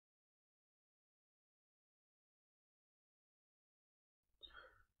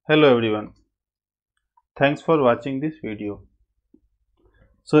Hello everyone, thanks for watching this video.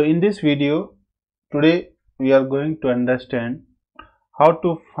 So in this video today we are going to understand how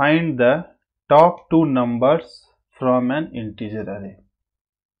to find the top two numbers from an integer array.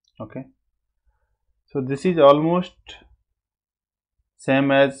 Okay, so this is almost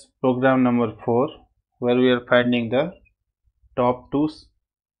same as program number 4 where we are finding the top two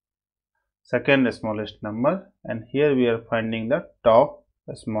second smallest number, and here we are finding the top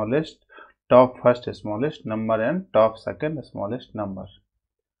first smallest number and top second smallest number.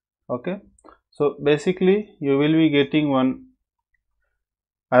 Okay, so basically you will be getting one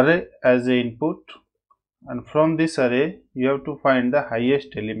array as a input, and from this array you have to find the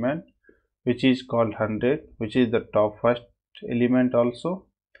highest element, which is called 100, which is the top first element also,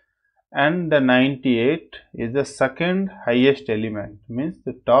 and the 98 is the second highest element, means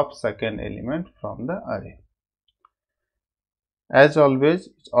the top second element from the array. As always,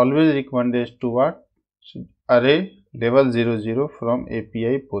 it's always recommended to what? Array level 00 from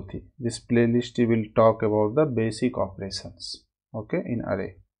API Pothi. This playlist will talk about the basic operations, okay, in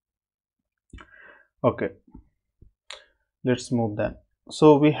array. Okay, let's move then.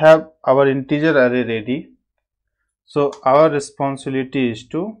 So we have our integer array ready. So our responsibility is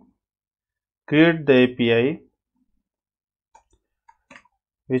to create the API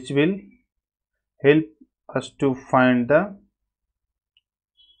which will help us to find the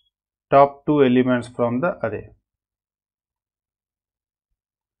top two elements from the array.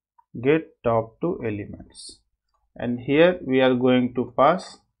 Get top two elements, and here we are going to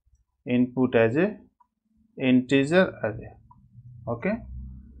pass input as a integer array. Okay,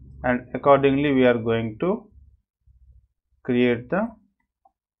 and accordingly we are going to create the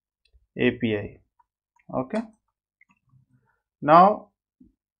API. Okay, now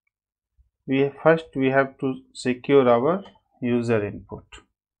we have to secure our user input.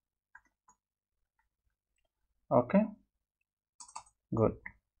 Okay, good.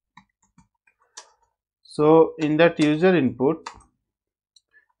 So in that user input,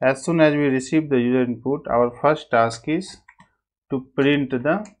 as soon as we receive the user input, our first task is to print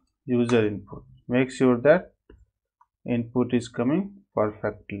the user input. Make sure that input is coming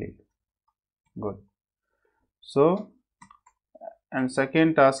perfectly. Good. So, and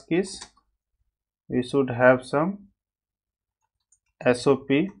second task is we should have some SOP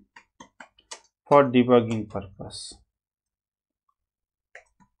for debugging purpose.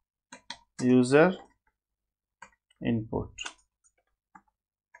 User input.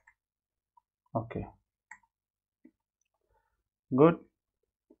 Okay, good.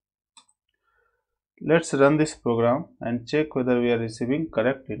 Let's run this program and check whether we are receiving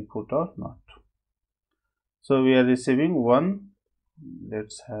correct input or not. So we are receiving 1.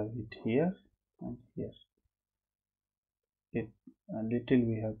 Let's have it here and here. A little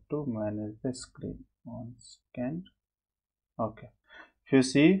we have to manage the screen. 1 second. Okay, if you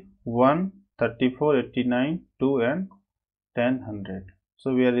see 1, 34, 89, 2 and 10, 100.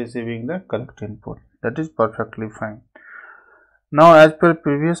 So we are receiving the correct input. That is perfectly fine. Now as per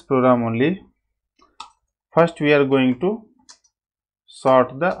previous program only, first we are going to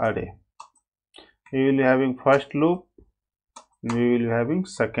sort the array. We will be having first loop, we will be having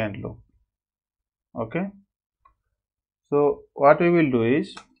second loop. Okay, so what we will do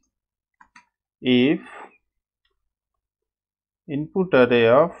is, if input array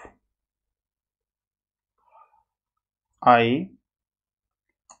of I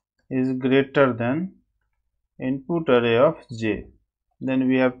is greater than input array of j, then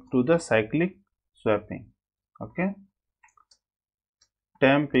we have to do the cyclic swapping. Okay,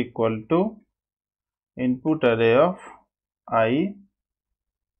 temp equal to input array of I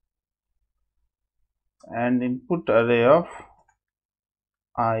and input array of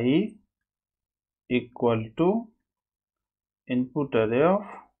I equal to input array of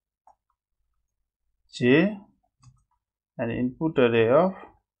j and input array of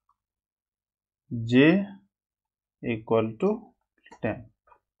j equal to temp.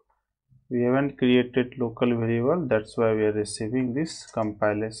 We haven't created local variable, that's why we are receiving this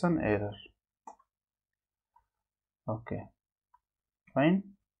compilation error. Okay, fine.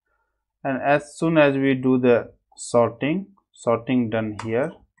 And as soon as we do the sorting done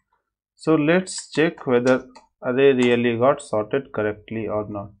here, so let's check whether array really got sorted correctly or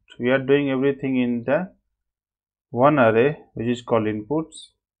not. We are doing everything in the one array which is called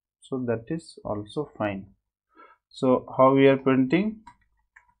inputs, so that is also fine. So how we are printing?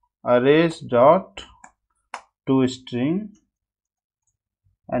 Arrays dot toString,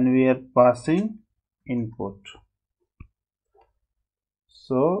 and we are passing input.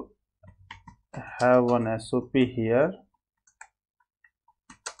 So have one SOP here,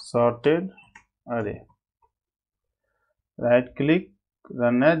 sorted array. Right click,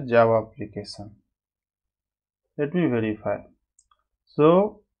 run as Java application. Let me verify.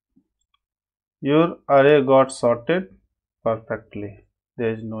 So your array got sorted perfectly.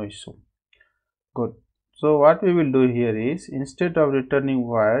 There is no issue. Good. So what we will do here is, instead of returning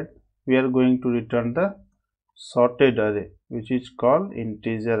void, we are going to return the sorted array, which is called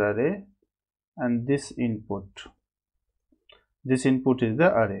integer array, and this input is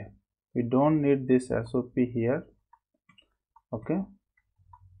the array. We don't need this SOP here. Okay,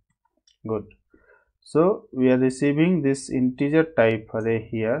 good. So we are receiving this integer type array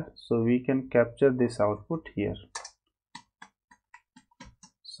here, so we can capture this output here.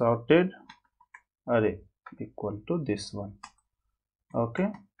 Sorted array equal to this one. Okay,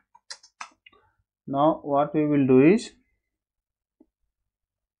 now what we will do is,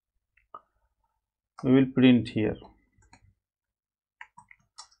 we will print here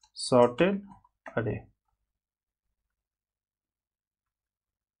sorted array.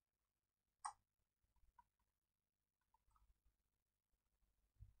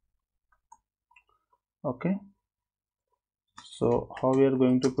 Okay, so how we are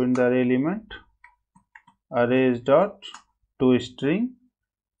going to print the array element? Array is dot to string,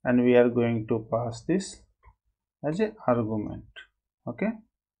 and we are going to pass this as a argument. Okay,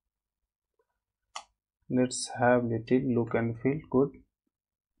 let's have little look and feel good.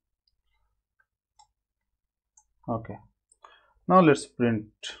 Okay, now let's print.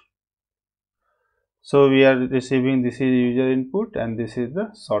 So we are receiving, this is user input and this is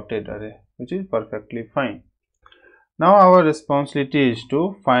the sorted array, which is perfectly fine. Now our responsibility is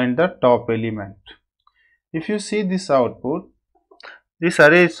to find the top element. If you see this output, this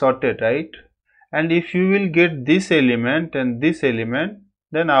array is sorted, right? And if you will get this element and this element,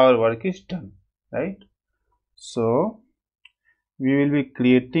 then our work is done, right? So we will be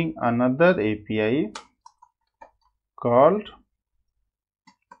creating another API called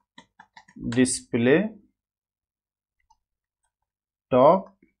display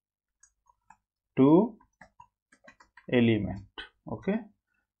top to element. Okay,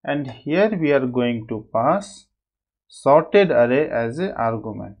 and here we are going to pass sorted array as a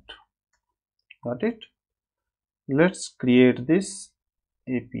argument. Got it? Let's create this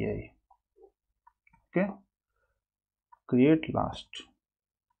API. Okay, create last.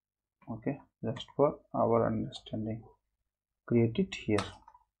 Okay, just for our understanding, create it here.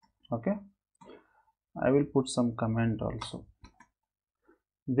 Okay, I will put some comment also.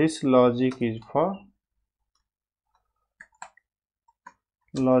 This logic is for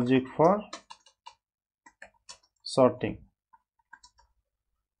sorting.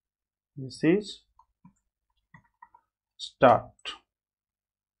 This is start,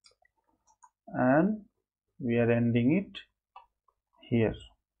 and we are ending it here.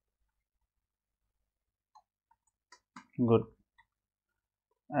 Good.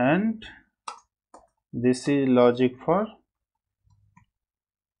 And this is logic for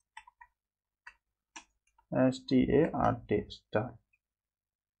start, start.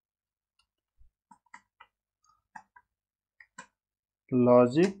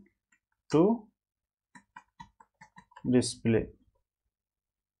 Logic to display,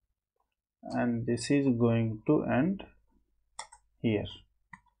 and this is going to end here.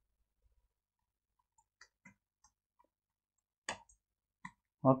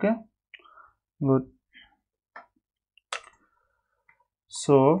 Okay, good.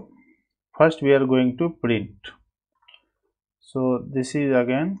 So first we are going to print. So this is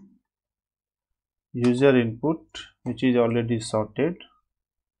again user input, which is already sorted.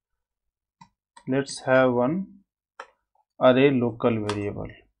 Let's have one array local variable,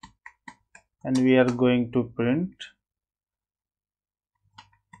 and we are going to print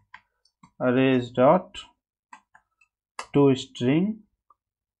arrays dot to string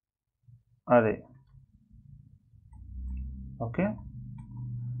array. Okay,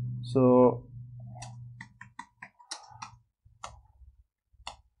 so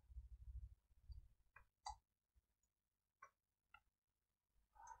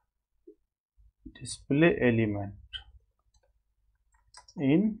display element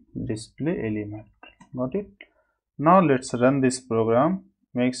in display element. Got it? Now let's run this program.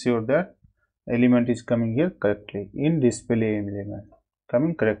 Make sure that element is coming here correctly in display element,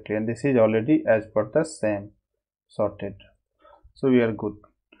 coming correctly, and this is already as per the same sorted. So we are good.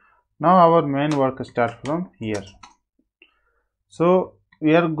 Now our main work starts from here. So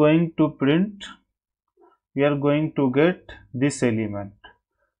we are going to print, we are going to get this element.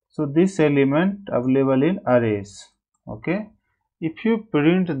 So this element available in arrays. Okay, if you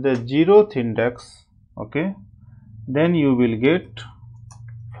print the 0th index, okay, then you will get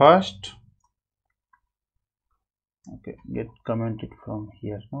first, okay, get commented from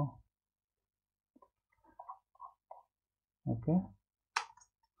here now. Okay,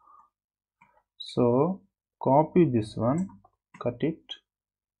 so copy this one, cut it,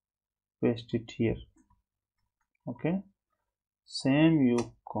 paste it here. Okay, same you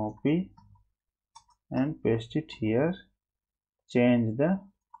copy and paste it here, change the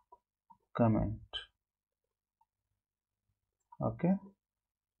comment. Okay,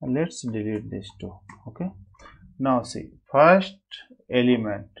 let's delete this too. Okay, now see, first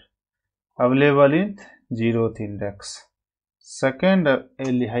element available in 0th index, second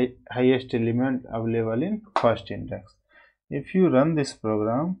highest element available in first index. If you run this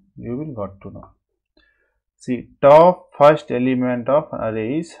program, you will got to know. See, top first element of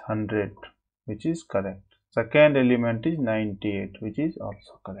array is 100, which is correct. Second element is 98, which is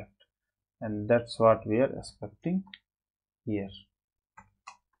also correct. And that's what we are expecting here.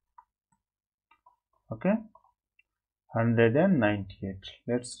 Okay, 198.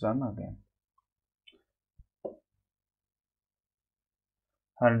 Let's run again.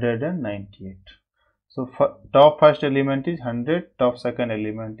 198. So top first element is 100, top second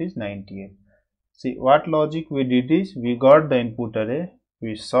element is 98. See, what logic we did is, we got the input array,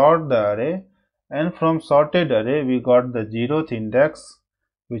 we sort the array, and from sorted array we got the 0th index,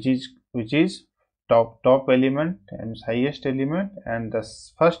 which is top element and highest element, and the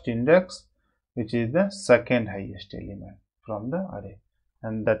first index, which is the second highest element from the array,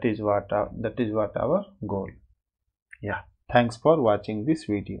 and that is what our goal. Yeah, thanks for watching this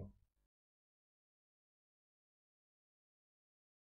video.